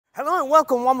Hello and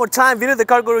welcome one more time. Vinnie the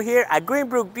Car Guru here at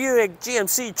Greenbrook Buick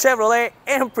GMC Chevrolet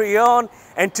and Pre-Owned.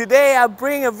 And today I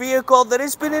bring a vehicle that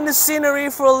has been in the scenery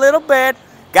for a little bit,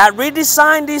 got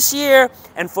redesigned this year,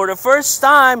 and for the first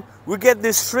time we get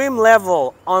this trim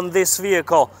level on this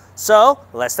vehicle. So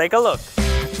let's take a look.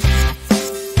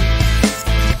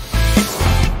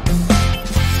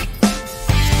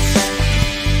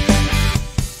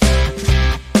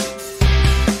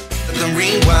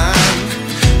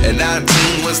 And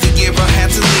 19 was the year I had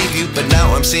to leave you, but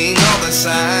now I'm seeing all the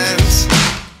signs.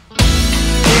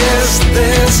 Is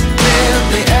this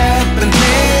really happening?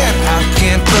 I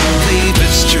can't believe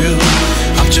it's true.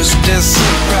 I'm just as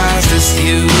surprised as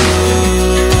you.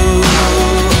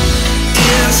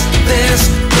 Is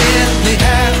this really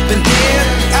happening?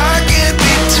 I can't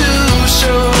be too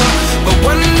sure, but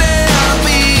one day I'll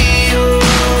be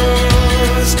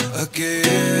yours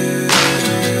again.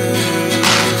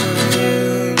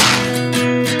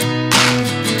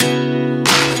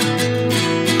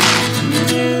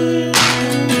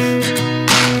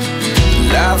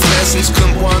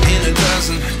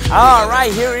 All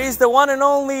right, here is the one and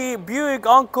only Buick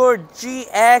Encore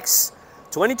GX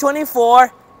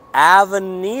 2024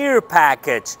 Avenir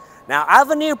package. Now,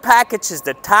 Avenir package is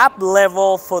the top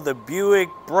level for the Buick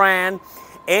brand,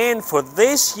 and for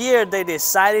this year they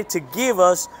decided to give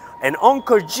us an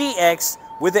Encore GX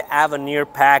with the Avenir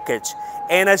package.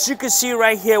 And as you can see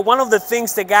right here, one of the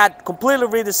things that got completely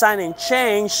redesigned and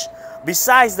changed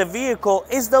besides the vehicle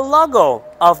is the logo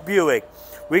of Buick.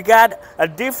 We got a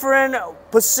different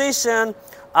position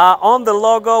on the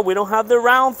logo. We don't have the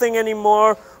round thing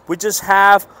anymore. We just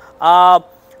have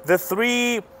the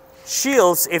three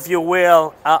shields, if you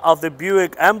will, of the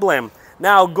Buick emblem.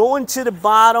 Now, going to the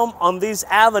bottom on this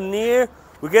Avenir,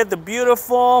 we get the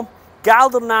beautiful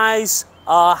galvanized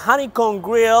honeycomb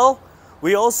grille.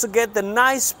 We also get the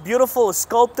nice, beautiful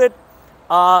sculpted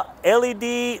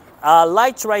LED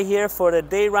lights right here for the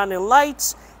day running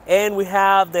lights. And we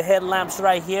have the headlamps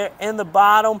right here in the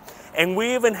bottom, and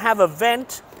we even have a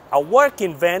vent, a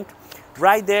working vent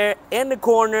right there in the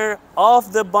corner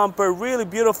of the bumper. Really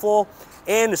beautiful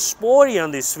and sporty on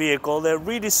this vehicle. They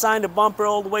redesigned the bumper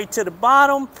all the way to the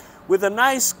bottom with a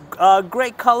nice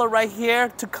gray color right here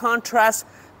to contrast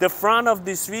the front of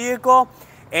this vehicle.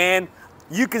 And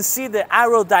you can see the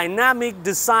aerodynamic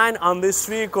design on this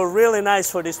vehicle, really nice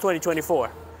for this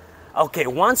 2024. Okay,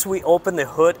 once we open the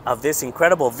hood of this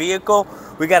incredible vehicle,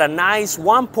 we got a nice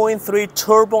 1.3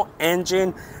 turbo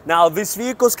engine. Now, these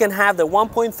vehicles can have the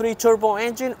 1.3 turbo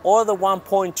engine or the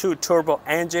 1.2 turbo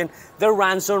engine that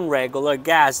runs on regular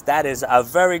gas. That is a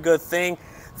very good thing.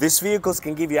 These vehicles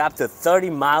can give you up to 30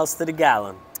 miles to the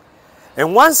gallon.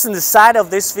 And once in the side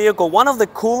of this vehicle, one of the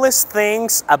coolest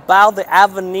things about the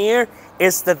Avenir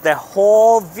is that the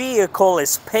whole vehicle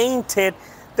is painted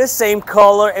the same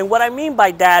color. And what I mean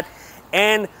by that,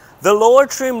 and the lower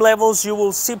trim levels, you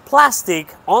will see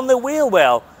plastic on the wheel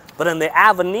well, but on the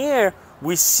Avenir,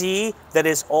 we see that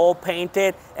it's all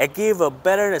painted and give a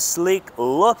better, sleek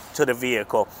look to the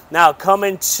vehicle. Now,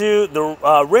 coming to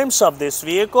the rims of this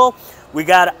vehicle, we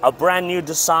got a brand new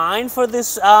design for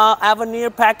this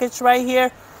Avenir package right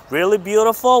here. Really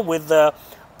beautiful with the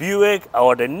Buick,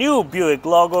 or the new Buick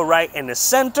logo right in the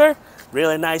center.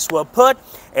 Really nice, well put.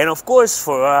 And of course,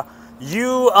 for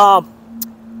you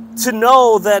to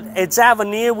know that it's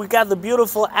Avenir, we got the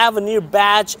beautiful Avenir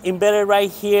badge embedded right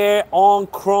here on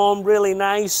chrome. Really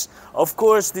nice. Of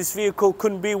course, this vehicle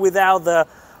couldn't be without the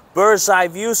bird's eye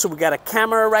view, so we got a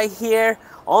camera right here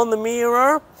on the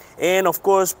mirror, and of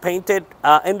course painted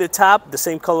in the top the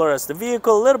same color as the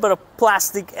vehicle. A little bit of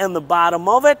plastic in the bottom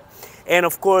of it, and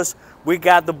of course we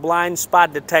got the blind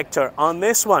spot detector on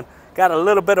this one. Got a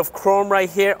little bit of chrome right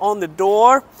here on the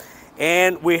door.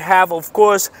 And we have, of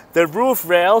course, the roof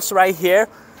rails right here.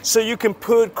 So you can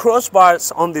put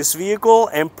crossbars on this vehicle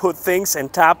and put things on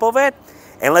top of it.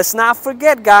 And let's not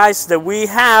forget, guys, that we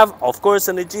have, of course,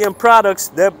 in the GM products,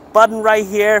 the button right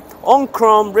here on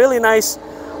chrome. Really nice,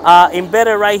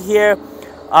 embedded right here.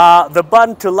 The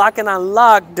button to lock and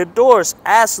unlock the doors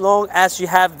as long as you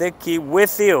have the key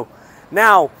with you.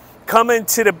 Now, coming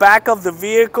to the back of the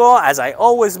vehicle, as I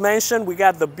always mention, we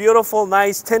got the beautiful,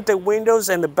 nice tinted windows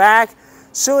in the back,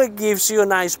 so it gives you a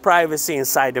nice privacy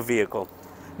inside the vehicle.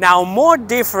 Now, more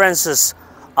differences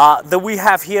that we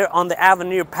have here on the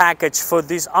Avenir package for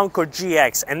this Encore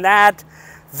GX, and that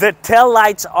the tail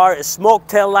lights are smoke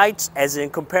tail lights, as in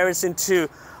comparison to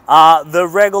the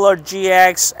regular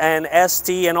GX and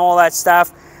ST and all that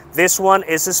stuff. This one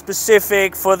is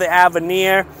specific for the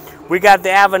Avenir. We got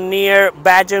the Avenir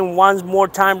badging one more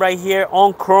time right here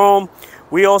on chrome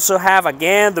We also have,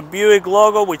 again, the Buick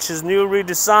logo, which is new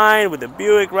redesigned with the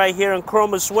Buick right here in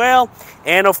chrome as well.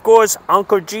 And of course,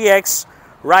 Encore GX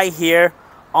right here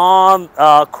on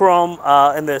chrome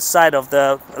in the side of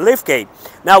the liftgate.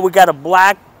 Now we got a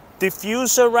black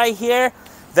diffuser right here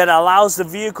that allows the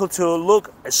vehicle to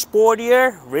look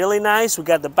sportier, really nice. We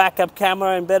got the backup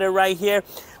camera embedded right here.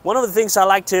 One of the things I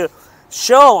like to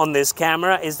show on this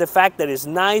camera is the fact that it's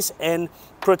nice and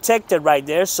protected right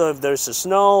there. So if there's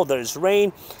snow, there's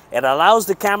rain, it allows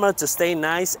the camera to stay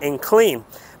nice and clean.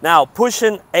 Now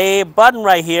pushing a button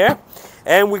right here,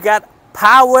 and we got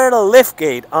powered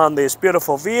liftgate on this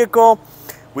beautiful vehicle.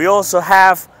 We also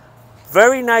have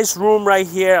very nice room right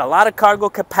here, a lot of cargo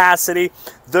capacity.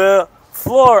 The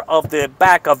floor of the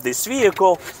back of this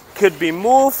vehicle could be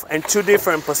moved in 2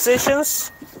 different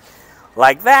positions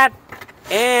like that.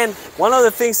 And one of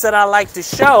the things that I like to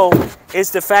show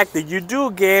is the fact that you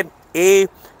do get a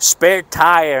spare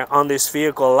tire on this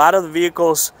vehicle. A lot of the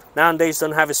vehicles nowadays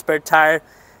don't have a spare tire,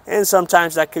 and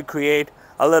sometimes that could create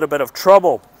a little bit of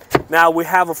trouble. Now we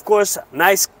have, of course,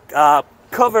 nice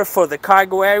cover for the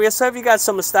cargo area. So if you got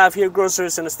some stuff here,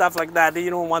 groceries and stuff like that, that you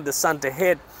don't want the sun to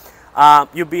hit,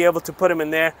 you'll be able to put them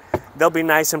in there. They'll be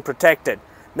nice and protected.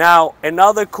 Now,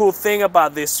 another cool thing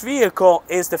about this vehicle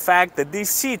is the fact that these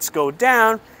seats go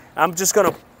down. I'm just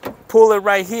gonna pull it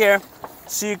right here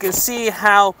so you can see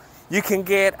how you can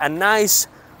get a nice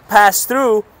pass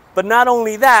through. But not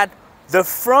only that, the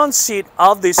front seat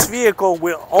of this vehicle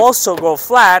will also go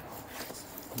flat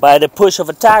by the push of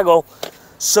a toggle,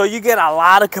 so you get a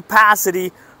lot of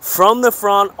capacity from the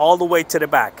front all the way to the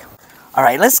back. All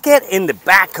right, let's get in the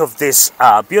back of this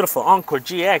beautiful Encore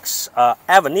GX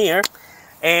Avenir.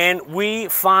 And we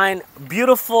find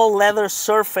beautiful leather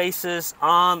surfaces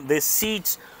on the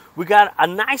seats. We got a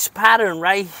nice pattern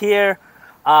right here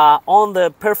on the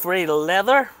perforated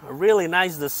leather, a really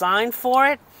nice design for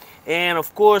it. And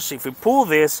of course, if we pull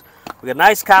this, we got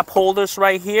nice cup holders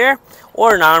right here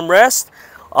or an armrest.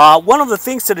 One of the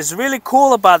things that is really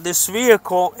cool about this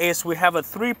vehicle is we have a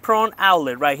 3-prong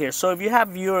outlet right here. So if you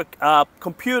have your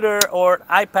computer or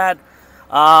iPad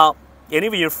and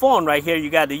even your phone right here, you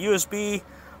got the USB,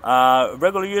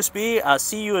 regular USB,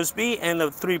 C USB, and a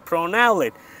 3-prong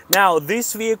outlet. Now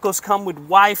these vehicles come with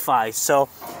Wi-Fi, so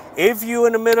if you're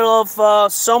in the middle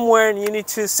of somewhere and you need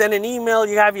to send an email,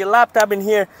 you have your laptop in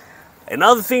here.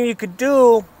 Another thing you could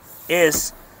do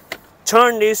is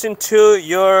turn this into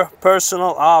your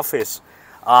personal office,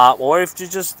 or if you're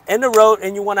just in the road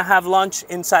and you want to have lunch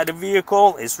inside the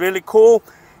vehicle, it's really cool.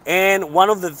 And one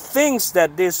of the things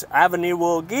that this Avenir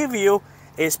will give you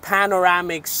is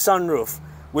panoramic sunroof,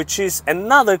 which is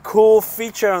another cool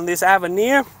feature on this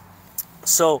Avenir.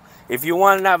 So if you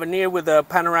want an Avenir with a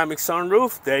panoramic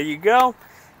sunroof, there you go.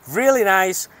 Really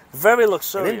nice, very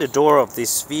luxurious. And in the door of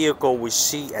this vehicle, we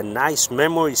see a nice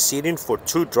memory seating for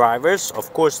 2 drivers.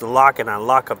 Of course, the lock and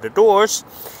unlock of the doors.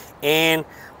 And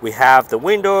we have the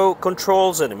window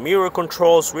controls and the mirror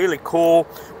controls, really cool.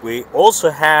 We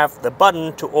also have the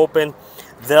button to open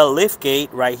the liftgate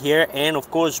right here, and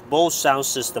of course Bose sound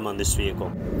system on this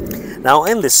vehicle. Now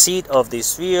in the seat of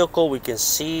this vehicle, we can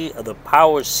see the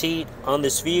power seat on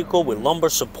this vehicle with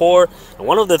lumbar support. And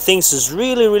one of the things that's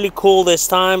really cool this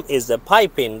time is the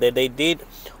piping that they did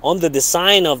on the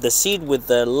design of the seat with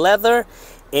the leather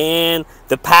and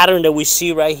the pattern that we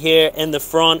see right here in the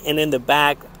front and in the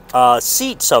back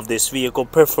seats of this vehicle,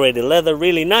 perforated leather,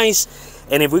 really nice.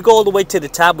 And if we go all the way to the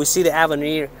top, we see the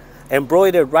Avenir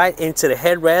embroidered right into the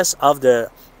headrest of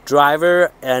the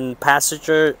driver and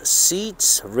passenger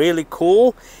seats, really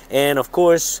cool. And of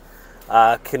course,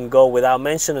 can go without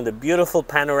mentioning the beautiful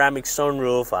panoramic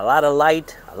sunroof, a lot of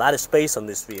light, a lot of space on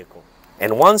this vehicle.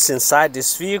 And once inside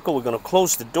this vehicle, we're going to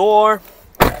close the door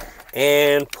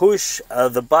and push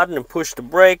the button and push the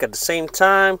brake at the same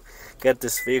time, get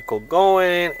this vehicle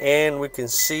going, and we can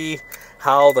see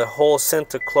how the whole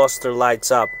center cluster lights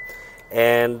up.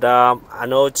 And I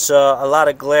know it's a lot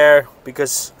of glare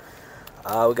because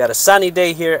we got a sunny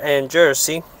day here in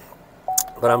Jersey,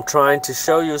 but I'm trying to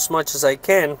show you as much as I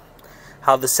can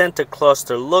how the center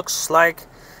cluster looks like.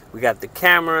 We got the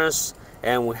cameras,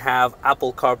 and we have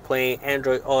Apple CarPlay,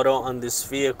 Android Auto on this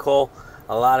vehicle.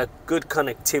 A lot of good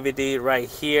connectivity right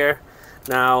here.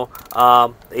 Now,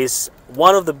 is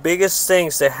one of the biggest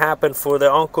things that happened for the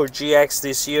Encore GX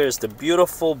this year is the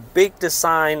beautiful big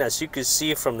design, as you can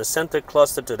see, from the center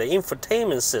cluster to the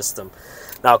infotainment system.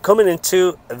 Now, coming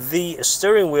into the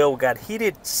steering wheel, we got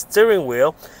heated steering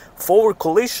wheel, forward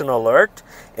collision alert,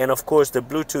 and of course the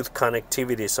Bluetooth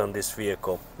connectivities on this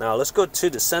vehicle. Now let's go to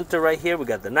the center right here. We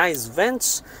got the nice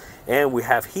vents, and we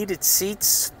have heated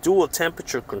seats, dual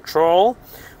temperature control.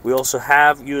 We also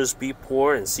have USB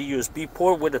port and USB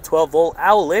port with a 12-volt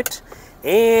outlet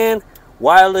and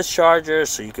wireless charger,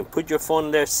 so you can put your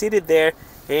phone there, seated there,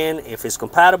 and if it's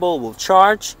compatible, will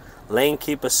charge. Lane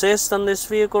keep assist on this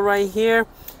vehicle right here,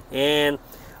 and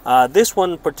this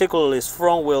one particularly is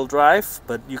front wheel drive,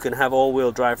 but you can have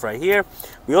all-wheel drive right here.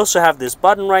 We also have this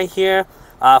button right here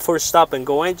for stop and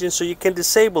go engine, so you can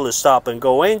disable the stop and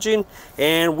go engine.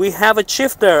 And we have a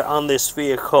shifter on this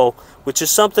vehicle, which is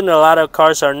something that a lot of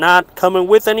cars are not coming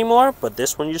with anymore, but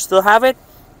this one you still have it.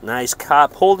 Nice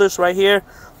cup holders right here,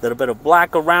 a little bit of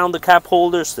black around the cup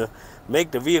holders to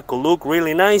make the vehicle look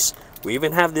really nice. We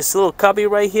even have this little cubby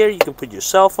right here. You can put your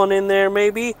cell phone in there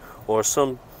maybe, or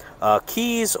some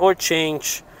keys or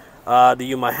change that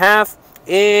you might have.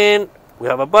 And we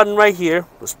have a button right here.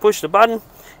 Let's push the button,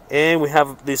 and we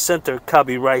have this center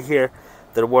cubby right here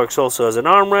that works also as an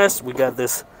armrest. We got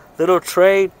this little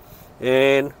tray,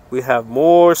 and we have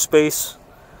more space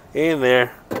in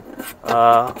there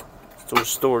to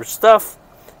store stuff.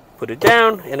 Put it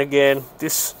down, and again,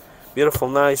 this beautiful,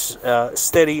 nice,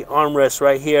 steady armrest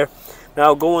right here.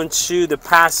 Now going to the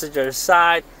passenger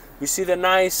side, we see the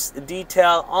nice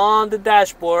detail on the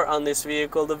dashboard on this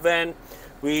vehicle, the vent.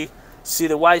 We see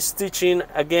the white stitching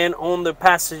again on the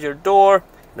passenger door.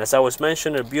 And as I was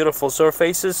mentioning, beautiful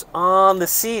surfaces on the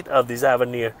seat of this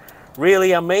Avenir.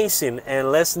 Really amazing.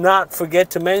 And let's not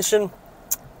forget to mention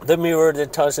the mirror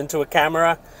that turns into a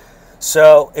camera.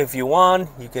 So if you want,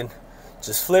 you can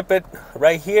just flip it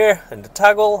right here and the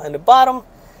toggle in the bottom,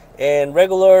 and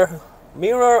regular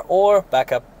mirror or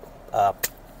backup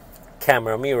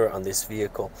camera mirror on this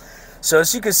vehicle. So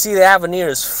as you can see, the Avenir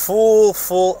is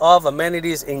full of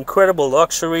amenities, incredible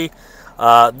luxury.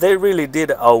 They really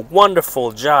did a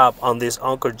wonderful job on this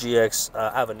Encore GX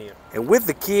Avenir. And with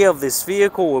the key of this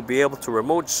vehicle, we'll be able to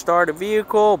remote start a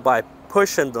vehicle by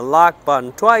pushing the lock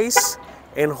button twice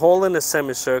and holding a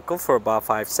semicircle for about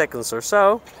 5 seconds or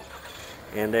so.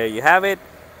 And there you have it.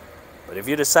 But if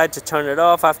you decide to turn it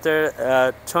off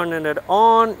after turning it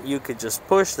on, you could just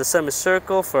push the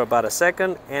semicircle for about a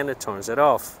second and it turns it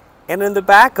off. And in the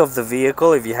back of the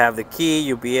vehicle, if you have the key,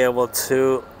 you'll be able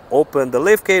to open the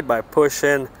liftgate by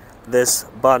pushing this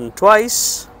button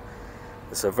twice.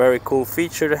 It's a very cool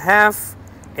feature to have.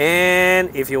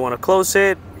 And if you want to close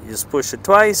it, you just push it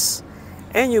twice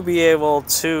and you'll be able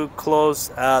to close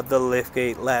the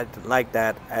liftgate like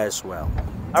that as well.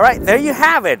 All right, there you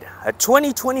have it. A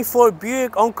 2024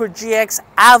 Buick Encore GX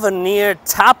Avenir,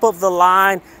 top of the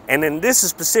line, and in this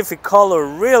specific color,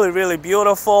 really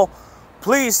beautiful.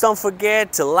 Please don't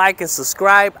forget to like and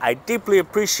subscribe. I deeply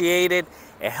appreciate it.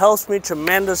 It helps me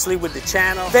tremendously with the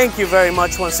channel. Thank you very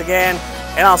much once again,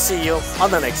 and I'll see you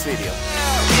on the next video.